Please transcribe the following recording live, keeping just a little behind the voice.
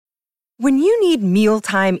When you need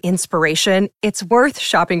mealtime inspiration, it's worth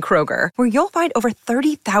shopping Kroger, where you'll find over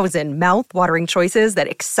 30,000 mouth-watering choices that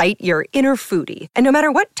excite your inner foodie. And no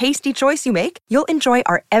matter what tasty choice you make, you'll enjoy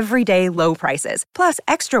our everyday low prices, plus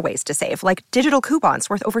extra ways to save, like digital coupons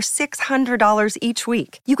worth over $600 each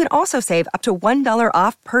week. You can also save up to $1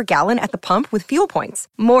 off per gallon at the pump with fuel points.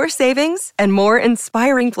 More savings and more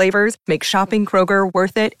inspiring flavors make shopping Kroger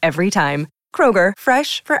worth it every time. Kroger,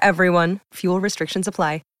 fresh for everyone. Fuel restrictions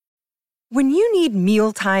apply. When you need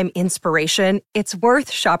mealtime inspiration, it's worth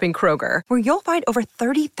shopping Kroger, where you'll find over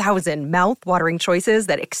 30,000 mouth-watering choices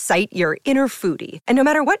that excite your inner foodie. And no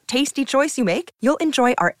matter what tasty choice you make, you'll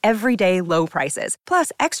enjoy our everyday low prices,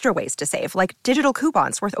 plus extra ways to save, like digital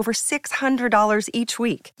coupons worth over $600 each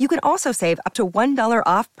week. You can also save up to $1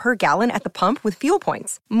 off per gallon at the pump with fuel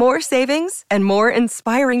points. More savings and more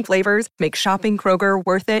inspiring flavors make shopping Kroger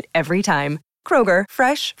worth it every time. Kroger,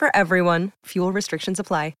 fresh for everyone. Fuel restrictions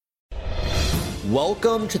apply.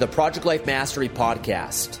 Welcome to the Project Life Mastery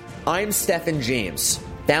Podcast. I'm Stephen James,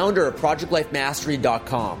 founder of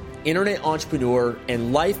ProjectLifeMastery.com, internet entrepreneur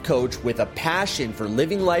and life coach with a passion for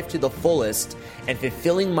living life to the fullest and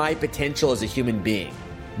fulfilling my potential as a human being.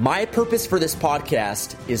 My purpose for this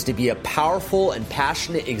podcast is to be a powerful and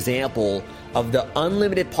passionate example of the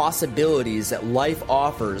unlimited possibilities that life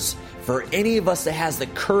offers for any of us that has the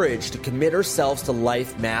courage to commit ourselves to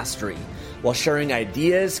life mastery, while sharing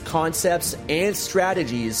ideas, concepts, and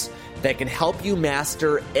strategies that can help you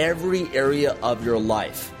master every area of your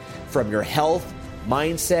life, from your health,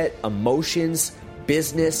 mindset, emotions,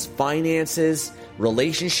 business, finances,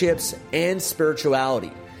 relationships, and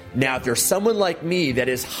spirituality. Now, if you're someone like me that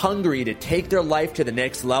is hungry to take their life to the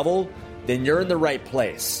next level, then you're in the right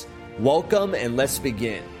place. Welcome, and let's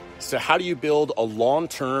begin. So how do you build a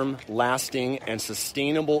long-term, lasting, and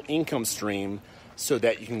sustainable income stream so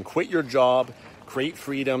that you can quit your job, create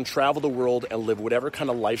freedom, travel the world, and live whatever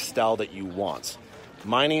kind of lifestyle that you want?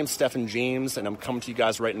 My name's Stephen James, and I'm coming to you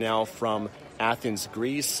guys right now from Athens,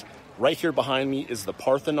 Greece. Right here behind me is the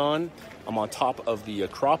Parthenon. I'm on top of the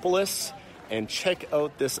Acropolis, and check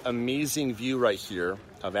out this amazing view right here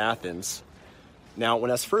of Athens. Now,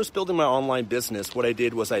 when I was first building my online business, what I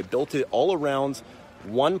did was I built it all around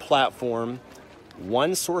one platform,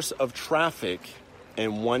 one source of traffic,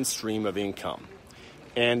 and one stream of income.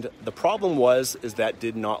 And the problem is that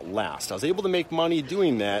did not last. I was able to make money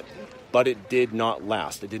doing that, but it did not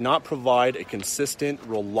last. It did not provide a consistent,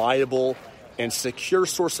 reliable, and secure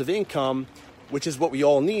source of income, which is what we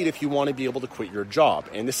all need if you want to be able to quit your job.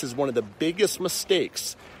 And this is one of the biggest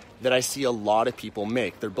mistakes that I see a lot of people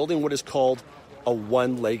make. They're building what is called a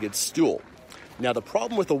one-legged stool. Now, the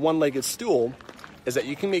problem with a one-legged stool is that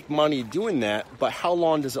you can make money doing that, but how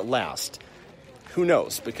long does it last? Who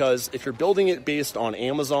knows? Because if you're building it based on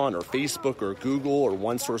Amazon or Facebook or Google or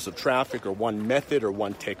one source of traffic or one method or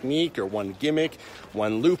one technique or one gimmick,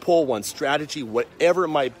 one loophole, one strategy, whatever it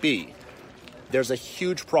might be, there's a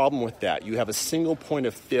huge problem with that. You have a single point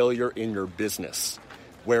of failure in your business,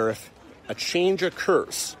 where if a change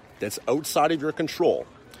occurs that's outside of your control,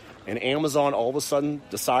 and Amazon all of a sudden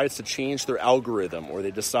decides to change their algorithm, or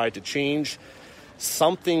they decide to change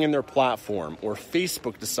something in their platform, or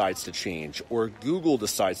Facebook decides to change, or Google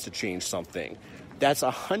decides to change something, that's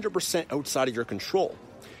 100% outside of your control.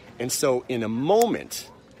 And so in a moment,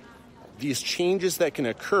 these changes that can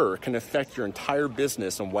occur can affect your entire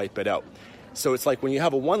business and wipe it out. So it's like when you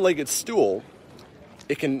have a one-legged stool,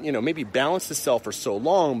 it can, maybe balance itself for so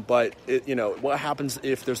long, but what happens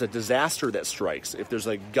if there's a disaster that strikes, if there's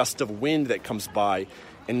a gust of wind that comes by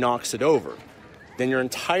and knocks it over? Then your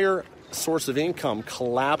entire source of income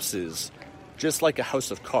collapses just like a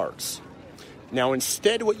house of cards. Now,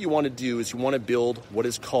 instead, what you want to do is you want to build what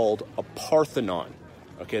is called a Parthenon.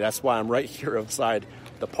 Okay, that's why I'm right here outside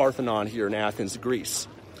the Parthenon here in Athens, Greece.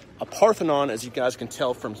 A Parthenon, as you guys can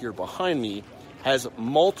tell from here behind me, has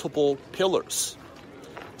multiple pillars.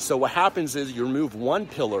 So what happens is you remove one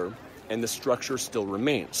pillar and the structure still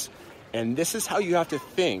remains. And this is how you have to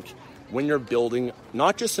think when you're building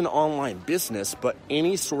not just an online business, but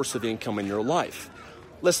any source of income in your life.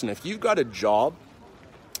 Listen, if you've got a job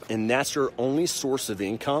and that's your only source of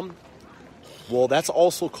income, well, that's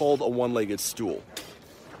also called a one-legged stool.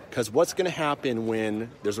 Because what's going to happen when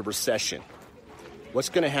there's a recession? What's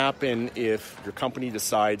going to happen if your company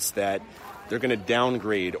decides that they're going to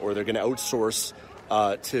downgrade or they're going to outsource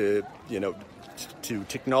to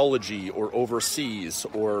technology or overseas,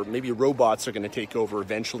 or maybe robots are going to take over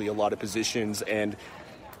eventually a lot of positions, and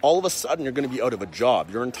all of a sudden you're going to be out of a job.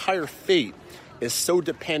 Your entire fate is so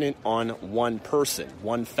dependent on one person,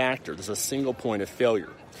 one factor. There's a single point of failure.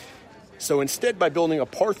 So instead, by building a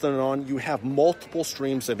Parthenon, you have multiple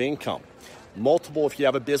streams of income. Multiple, if you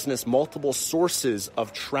have a business, multiple sources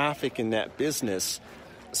of traffic in that business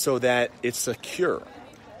so that it's secure.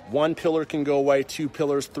 One pillar can go away, 2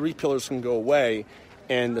 pillars, 3 pillars can go away,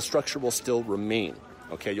 and the structure will still remain.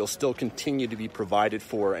 Okay, you'll still continue to be provided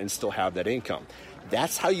for and still have that income.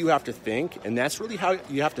 That's how you have to think, and that's really how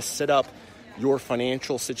you have to set up your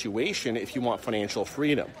financial situation if you want financial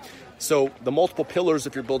freedom. So the multiple pillars,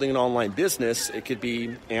 if you're building an online business, it could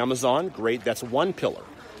be Amazon, great, that's one pillar.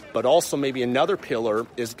 But also maybe another pillar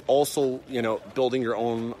is also, building your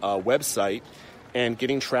own website and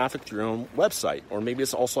getting traffic to your own website. Or maybe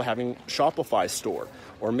it's also having Shopify store.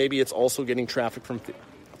 Or maybe it's also getting traffic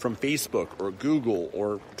from Facebook or Google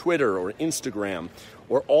or Twitter or Instagram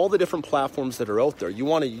or all the different platforms that are out there. You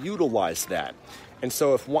want to utilize that. And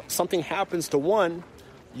so if something happens to one,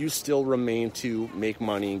 you still remain to make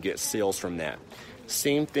money and get sales from that.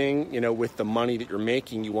 Same thing, with the money that you're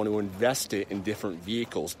making, you want to invest it in different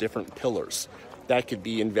vehicles, different pillars. That could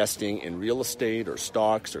be investing in real estate or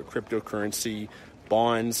stocks or cryptocurrency,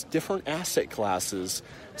 bonds, different asset classes,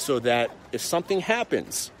 so that if something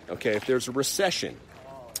happens, if there's a recession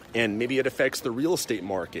and maybe it affects the real estate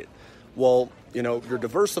market, well, you're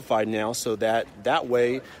diversified now so that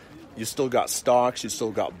way you still got stocks, you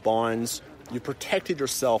still got bonds, you protected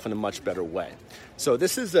yourself in a much better way. So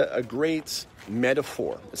this is a great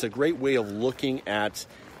metaphor. It's a great way of looking at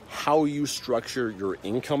how you structure your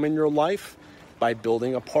income in your life by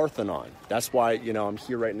building a Parthenon. That's why, I'm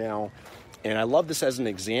here right now. And I love this as an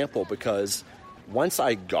example because once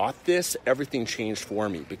I got this, everything changed for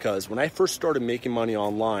me. Because when I first started making money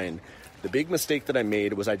online, the big mistake that I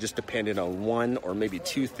made was I just depended on one or maybe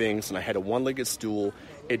 2 things, and I had a one-legged stool.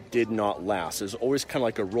 It did not last. It was always kind of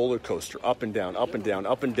like a roller coaster, up and down, up and down,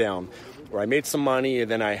 up and down, where I made some money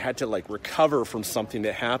and then I had to recover from something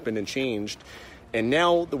that happened and changed. And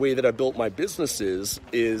now the way that I built my business is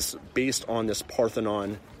based on this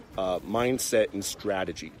Parthenon mindset and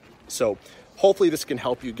strategy. So hopefully this can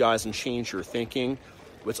help you guys and change your thinking.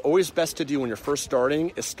 What's always best to do when you're first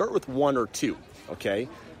starting is start with 1 or 2, okay?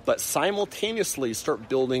 But simultaneously start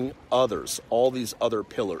building others, all these other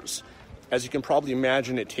pillars. As you can probably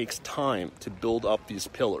imagine, it takes time to build up these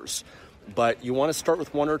pillars. But you want to start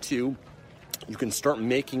with 1 or 2. You can start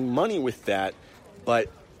making money with that. But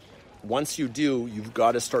once you do, you've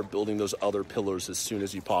got to start building those other pillars as soon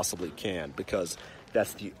as you possibly can, because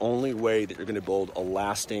that's the only way that you're going to build a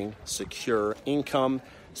lasting, secure income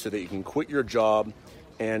so that you can quit your job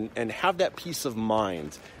and have that peace of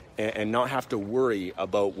mind and not have to worry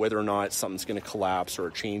about whether or not something's going to collapse or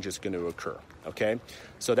a change is going to occur, okay?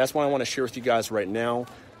 So that's what I want to share with you guys right now.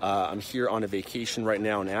 I'm here on a vacation right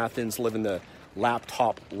now in Athens, living the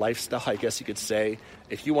laptop lifestyle, I guess you could say.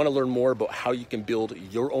 If you want to learn more about how you can build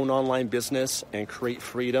your own online business and create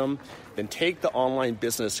freedom, then take the online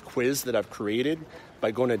business quiz that I've created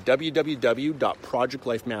by going to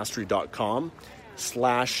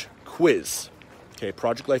www.projectlifemastery.com/quiz. Okay,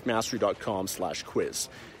 projectlifemastery.com/quiz.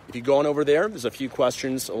 If you go on over there, there's a few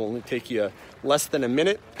questions. It will only take you less than a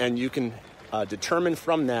minute, and you can determine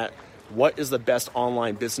from that what is the best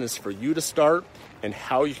online business for you to start and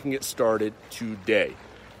how you can get started today.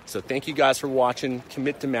 So thank you guys for watching.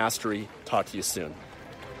 Commit to mastery. Talk to you soon.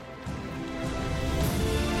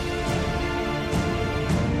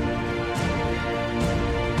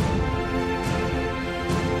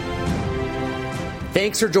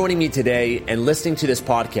 Thanks for joining me today and listening to this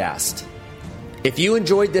podcast. If you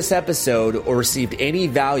enjoyed this episode or received any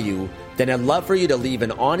value, then I'd love for you to leave an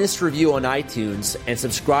honest review on iTunes and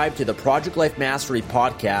subscribe to the Project Life Mastery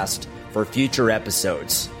podcast for future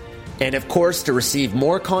episodes. And of course, to receive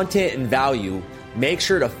more content and value, make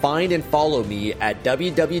sure to find and follow me at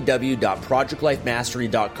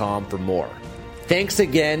www.projectlifemastery.com for more. Thanks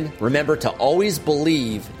again. Remember to always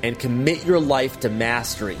believe and commit your life to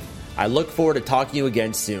mastery. I look forward to talking to you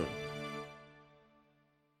again soon.